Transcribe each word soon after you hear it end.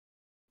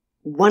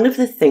One of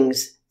the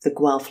things the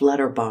Guelph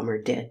Letter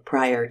Bomber did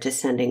prior to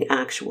sending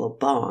actual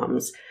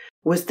bombs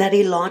was that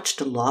he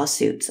launched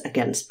lawsuits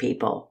against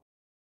people.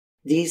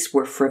 These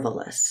were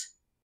frivolous.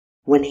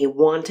 When he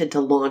wanted to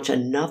launch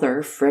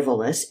another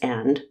frivolous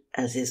and,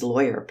 as his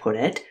lawyer put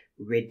it,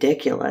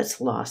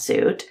 ridiculous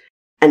lawsuit,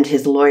 and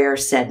his lawyer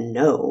said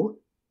no,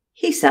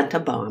 he sent a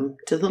bomb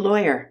to the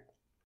lawyer.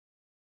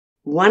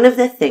 One of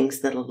the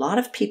things that a lot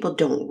of people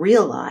don't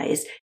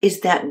realize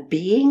is that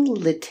being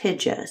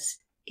litigious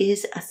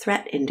is a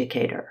threat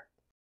indicator.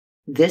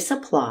 This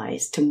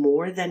applies to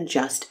more than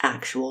just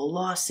actual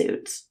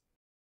lawsuits.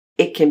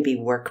 It can be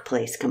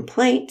workplace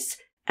complaints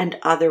and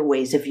other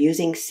ways of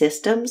using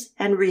systems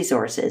and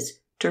resources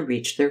to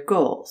reach their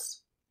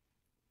goals.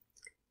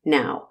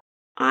 Now,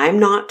 I'm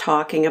not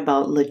talking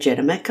about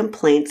legitimate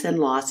complaints and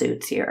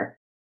lawsuits here.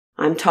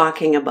 I'm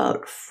talking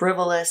about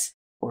frivolous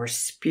or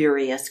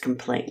spurious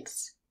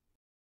complaints.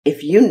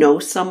 If you know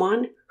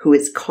someone who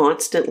is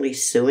constantly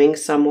suing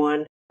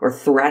someone or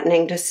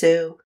threatening to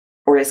sue,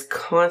 or is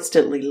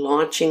constantly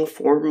launching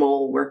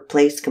formal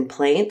workplace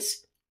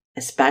complaints,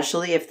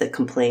 especially if the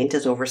complaint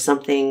is over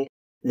something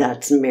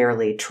that's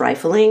merely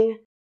trifling,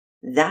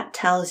 that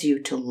tells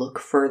you to look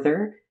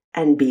further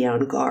and be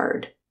on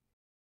guard.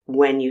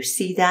 When you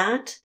see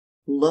that,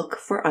 look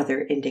for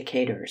other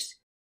indicators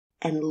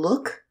and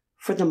look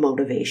for the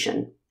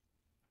motivation.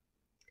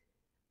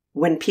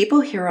 When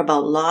people hear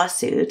about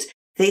lawsuits,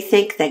 they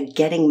think that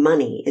getting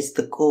money is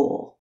the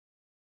goal.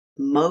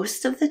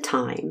 Most of the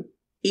time,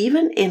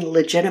 even in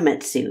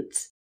legitimate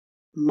suits,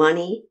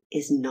 money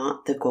is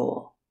not the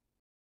goal.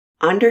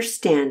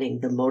 Understanding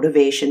the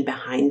motivation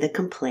behind the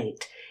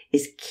complaint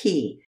is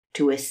key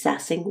to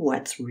assessing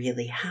what's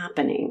really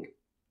happening.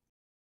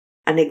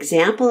 An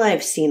example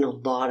I've seen a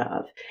lot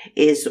of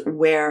is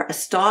where a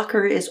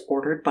stalker is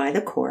ordered by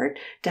the court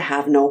to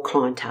have no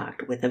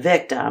contact with the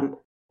victim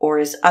or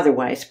is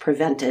otherwise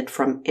prevented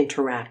from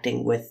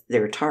interacting with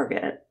their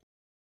target.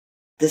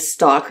 The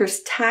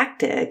stalker's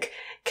tactic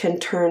can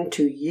turn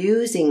to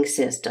using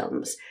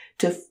systems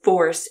to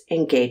force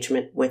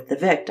engagement with the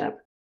victim.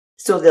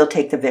 So they'll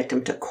take the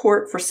victim to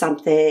court for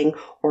something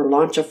or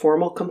launch a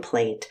formal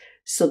complaint,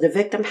 so the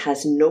victim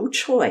has no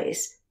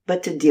choice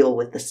but to deal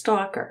with the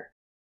stalker.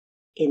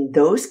 In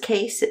those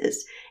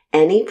cases,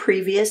 any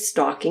previous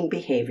stalking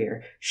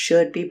behavior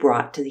should be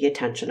brought to the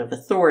attention of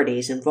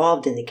authorities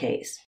involved in the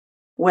case,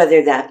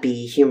 whether that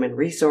be human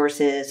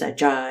resources, a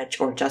judge,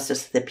 or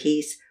justice of the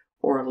peace,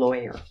 or a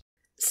lawyer.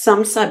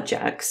 Some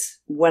subjects,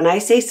 when I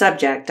say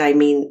subject, I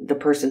mean the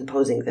person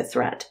posing the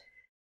threat,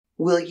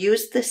 will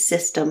use the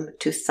system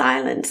to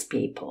silence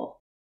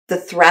people. The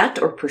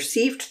threat or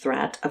perceived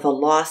threat of a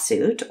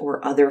lawsuit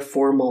or other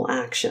formal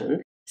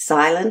action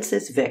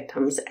silences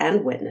victims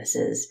and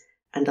witnesses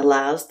and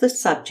allows the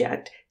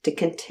subject to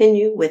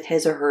continue with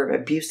his or her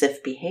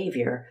abusive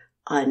behavior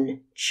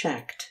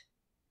unchecked.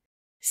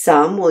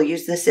 Some will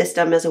use the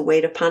system as a way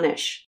to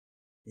punish.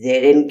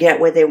 They didn't get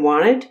what they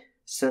wanted,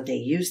 so they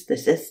used the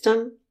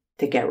system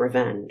to get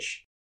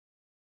revenge.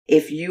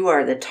 If you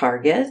are the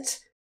target,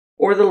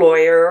 or the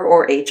lawyer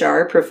or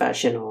HR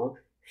professional,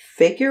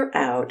 figure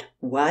out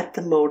what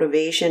the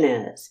motivation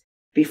is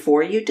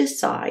before you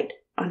decide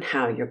on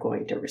how you're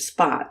going to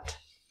respond.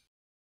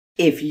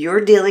 If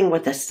you're dealing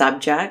with a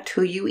subject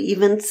who you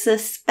even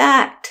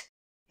suspect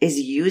is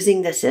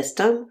using the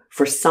system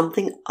for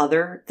something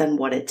other than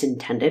what it's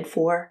intended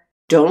for,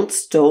 don't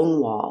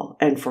stonewall,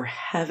 and for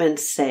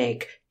heaven's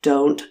sake,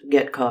 don't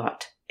get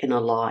caught in a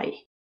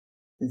lie.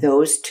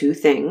 Those two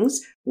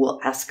things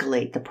will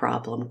escalate the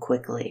problem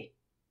quickly.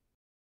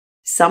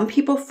 Some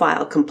people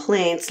file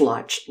complaints,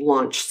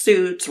 launch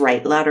suits,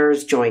 write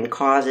letters, join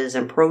causes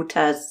and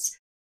protests,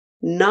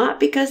 not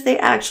because they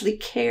actually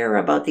care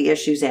about the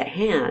issues at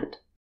hand,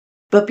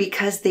 but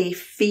because they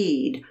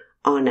feed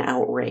on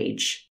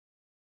outrage.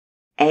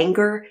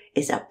 Anger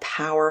is a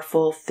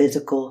powerful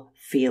physical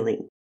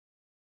feeling.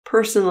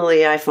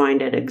 Personally, I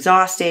find it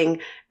exhausting,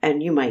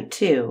 and you might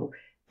too,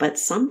 but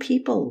some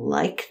people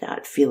like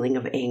that feeling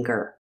of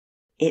anger.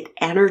 It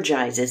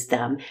energizes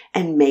them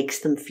and makes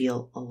them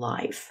feel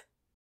alive.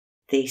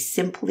 They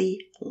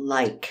simply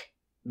like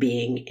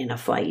being in a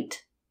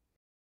fight.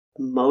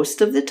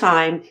 Most of the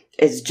time,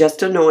 it's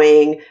just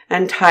annoying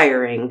and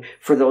tiring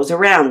for those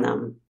around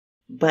them,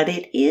 but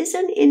it is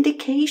an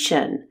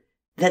indication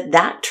that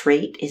that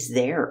trait is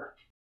there.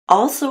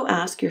 Also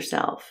ask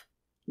yourself,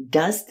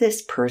 does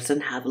this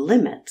person have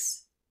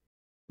limits?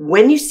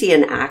 When you see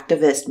an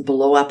activist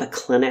blow up a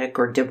clinic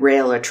or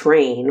derail a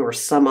train or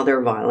some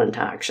other violent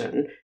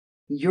action,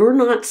 you're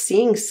not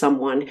seeing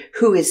someone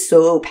who is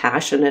so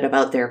passionate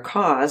about their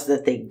cause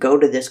that they go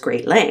to this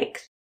great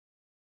length.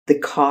 The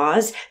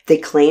cause they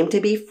claim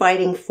to be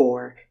fighting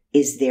for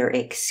is their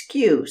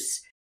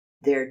excuse,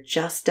 their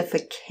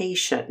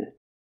justification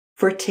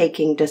for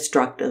taking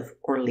destructive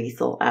or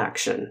lethal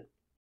action.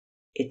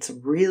 It's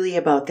really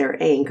about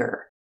their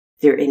anger,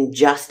 their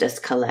injustice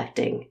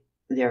collecting,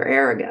 their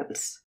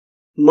arrogance.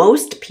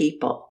 Most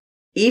people,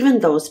 even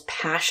those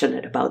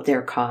passionate about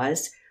their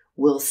cause,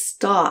 will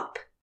stop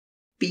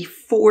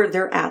before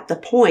they're at the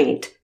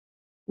point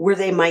where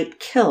they might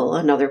kill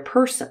another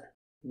person.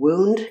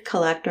 Wound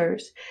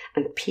collectors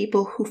and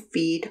people who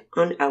feed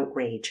on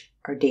outrage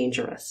are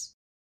dangerous.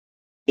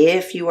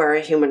 If you are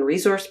a human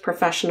resource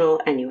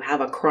professional and you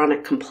have a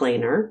chronic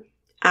complainer,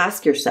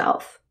 ask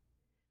yourself,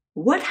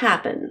 what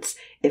happens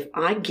if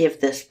I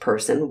give this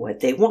person what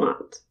they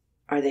want?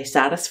 Are they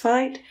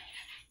satisfied?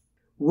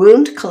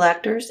 Wound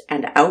collectors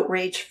and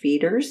outrage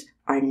feeders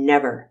are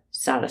never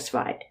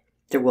satisfied.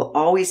 There will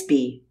always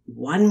be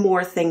one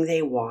more thing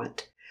they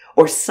want,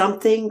 or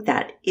something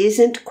that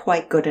isn't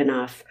quite good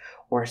enough,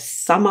 or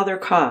some other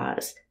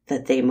cause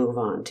that they move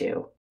on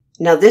to.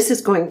 Now, this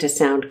is going to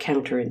sound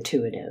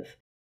counterintuitive,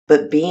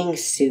 but being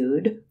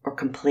sued or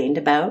complained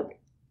about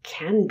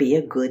can be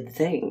a good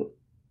thing.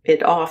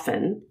 It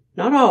often,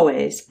 not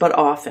always, but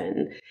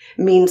often,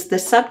 means the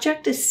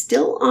subject is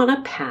still on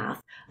a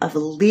path of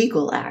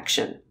legal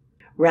action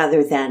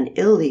rather than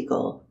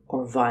illegal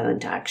or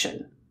violent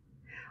action.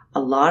 A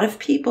lot of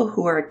people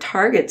who are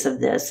targets of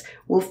this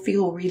will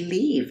feel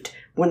relieved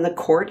when the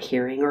court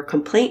hearing or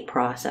complaint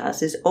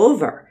process is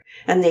over,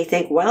 and they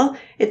think, well,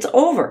 it's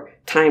over,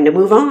 time to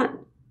move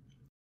on.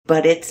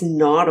 But it's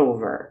not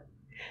over.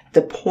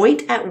 The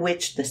point at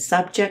which the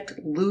subject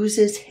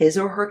loses his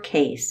or her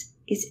case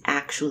is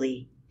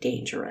actually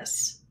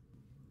dangerous.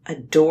 A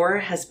door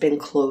has been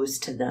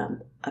closed to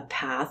them, a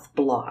path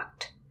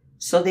blocked,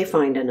 so they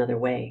find another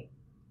way.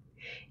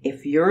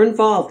 If you're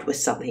involved with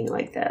something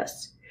like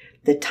this,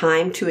 the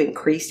time to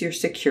increase your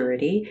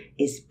security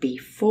is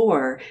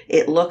before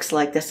it looks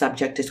like the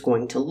subject is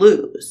going to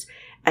lose.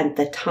 And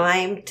the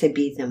time to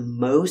be the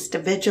most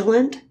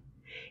vigilant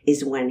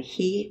is when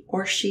he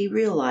or she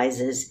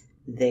realizes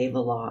they've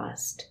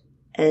lost,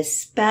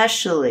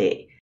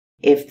 especially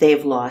if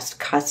they've lost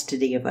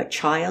custody of a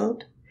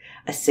child,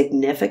 a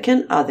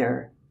significant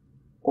other,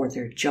 or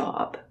their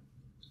job.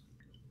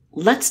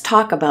 Let's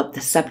talk about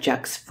the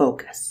subject's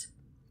focus.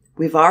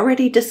 We've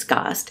already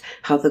discussed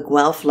how the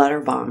Guelph Letter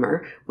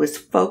Bomber was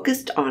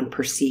focused on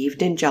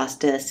perceived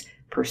injustice,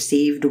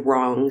 perceived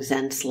wrongs,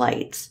 and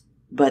slights.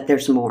 But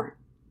there's more.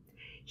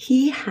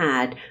 He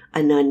had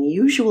an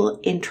unusual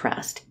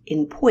interest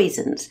in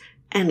poisons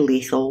and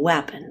lethal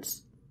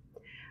weapons.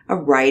 A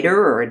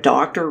writer or a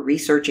doctor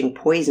researching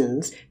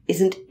poisons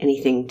isn't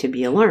anything to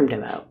be alarmed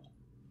about.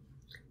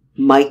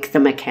 Mike the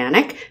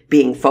mechanic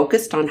being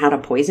focused on how to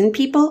poison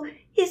people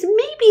is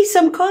maybe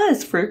some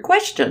cause for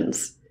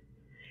questions.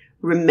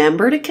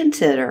 Remember to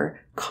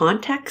consider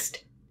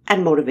context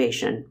and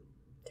motivation.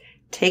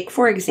 Take,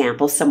 for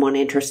example, someone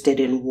interested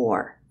in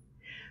war.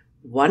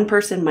 One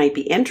person might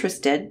be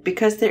interested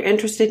because they're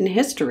interested in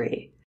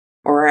history,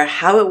 or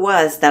how it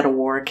was that a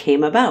war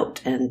came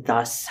about, and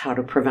thus how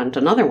to prevent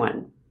another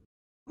one,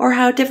 or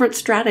how different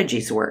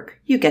strategies work.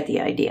 You get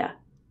the idea.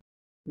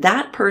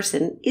 That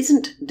person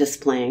isn't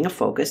displaying a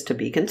focus to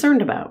be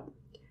concerned about.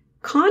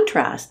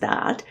 Contrast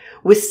that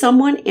with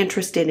someone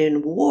interested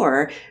in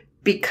war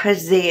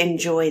because they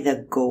enjoy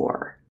the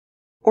gore,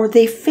 or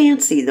they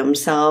fancy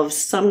themselves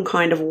some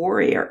kind of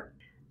warrior.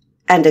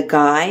 And a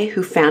guy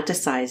who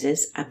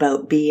fantasizes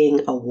about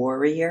being a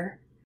warrior,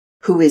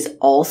 who is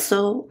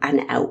also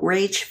an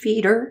outrage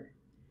feeder,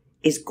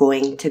 is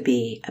going to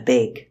be a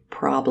big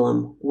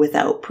problem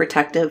without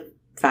protective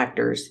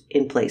factors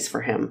in place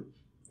for him.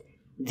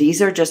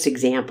 These are just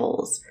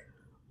examples.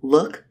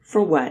 Look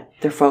for what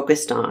they're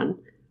focused on,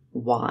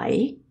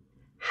 why,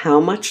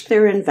 how much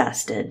they're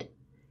invested,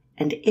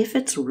 and if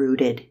it's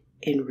rooted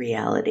in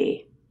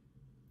reality.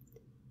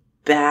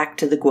 Back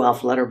to the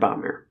Guelph Letter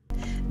Bomber.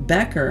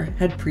 Becker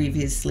had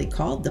previously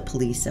called the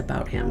police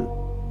about him.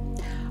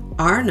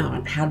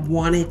 Arnott had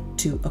wanted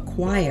to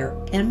acquire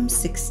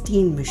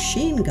M16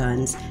 machine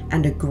guns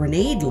and a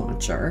grenade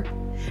launcher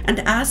and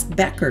asked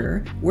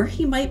Becker where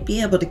he might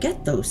be able to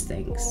get those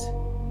things.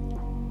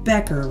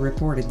 Becker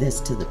reported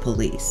this to the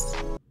police.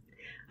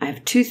 I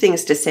have two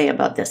things to say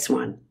about this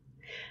one.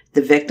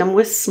 The victim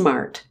was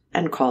smart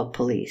and called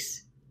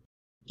police.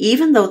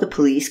 Even though the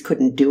police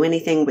couldn't do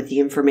anything with the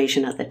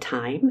information at the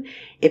time,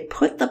 it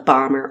put the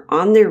bomber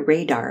on their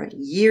radar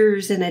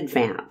years in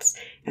advance,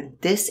 and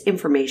this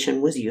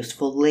information was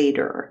useful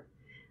later.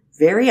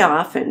 Very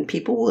often,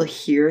 people will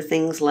hear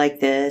things like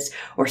this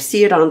or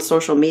see it on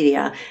social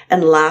media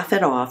and laugh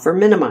it off or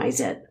minimize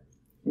it.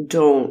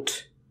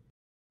 Don't.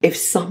 If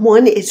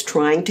someone is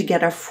trying to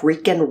get a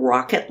freaking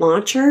rocket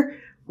launcher,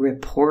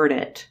 report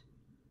it.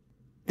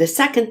 The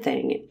second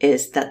thing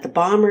is that the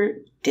bomber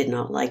did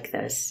not like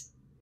this.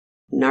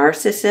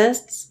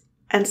 Narcissists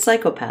and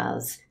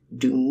psychopaths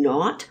do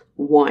not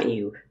want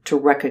you to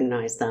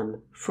recognize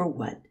them for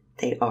what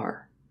they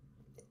are.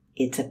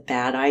 It's a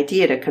bad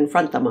idea to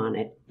confront them on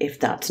it if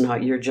that's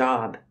not your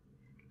job.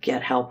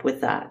 Get help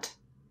with that.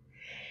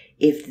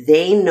 If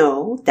they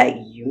know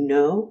that you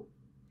know,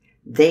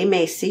 they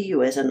may see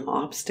you as an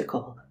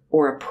obstacle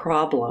or a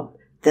problem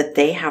that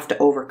they have to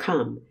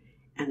overcome,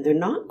 and they're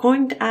not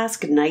going to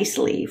ask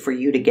nicely for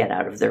you to get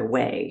out of their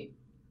way.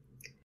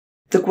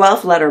 The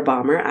Guelph Letter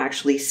Bomber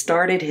actually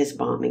started his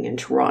bombing in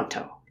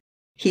Toronto.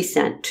 He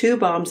sent 2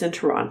 bombs in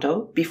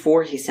Toronto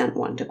before he sent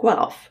one to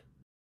Guelph.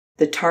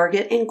 The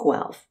target in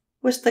Guelph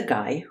was the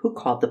guy who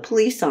called the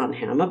police on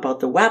him about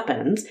the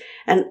weapons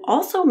and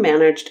also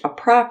managed a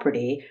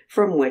property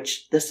from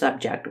which the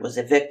subject was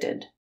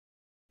evicted.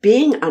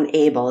 Being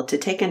unable to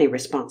take any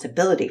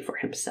responsibility for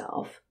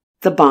himself,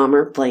 the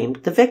bomber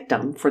blamed the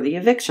victim for the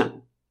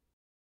eviction.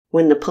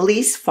 When the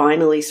police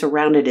finally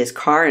surrounded his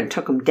car and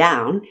took him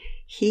down,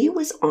 he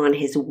was on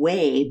his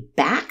way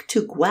back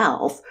to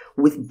Guelph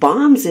with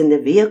bombs in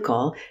the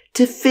vehicle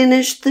to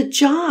finish the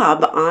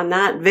job on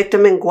that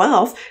victim in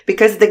Guelph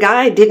because the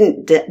guy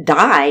didn't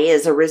die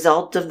as a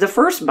result of the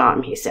first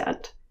bomb he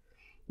sent.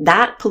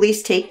 That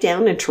police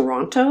takedown in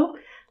Toronto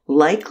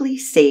likely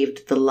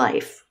saved the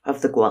life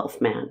of the Guelph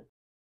man.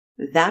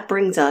 That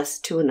brings us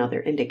to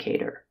another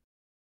indicator.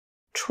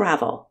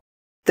 Travel.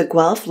 The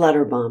Guelph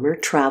Letter Bomber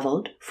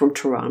traveled from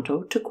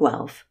Toronto to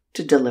Guelph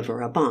to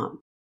deliver a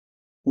bomb.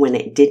 When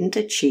it didn't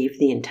achieve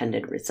the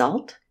intended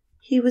result,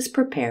 he was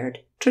prepared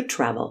to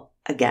travel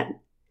again.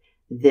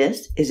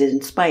 This is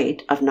in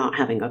spite of not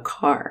having a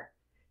car.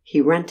 He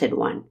rented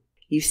one.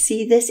 You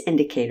see this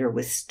indicator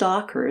with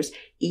stalkers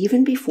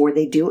even before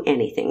they do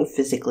anything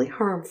physically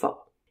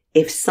harmful.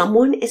 If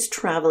someone is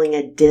traveling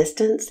a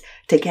distance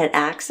to get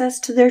access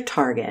to their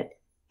target,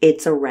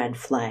 it's a red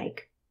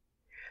flag.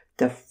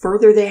 The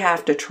further they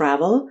have to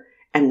travel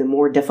and the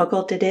more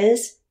difficult it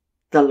is,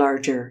 the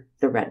larger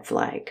the red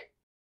flag.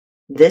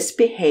 This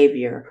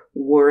behavior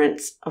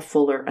warrants a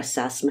fuller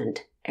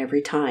assessment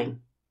every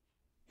time.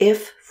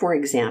 If, for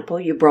example,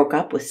 you broke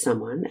up with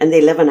someone and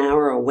they live an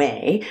hour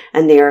away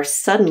and they are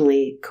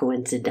suddenly,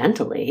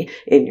 coincidentally,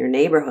 in your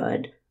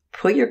neighborhood,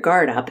 put your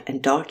guard up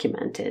and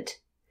document it.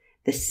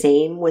 The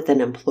same with an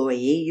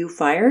employee you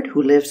fired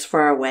who lives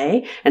far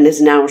away and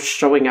is now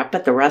showing up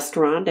at the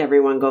restaurant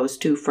everyone goes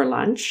to for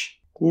lunch.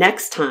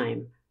 Next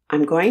time,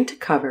 I'm going to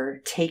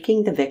cover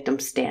taking the victim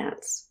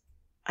stance.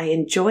 I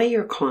enjoy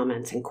your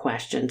comments and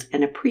questions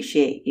and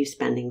appreciate you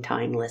spending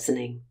time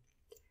listening.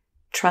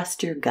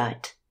 Trust your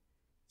gut.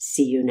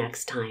 See you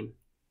next time.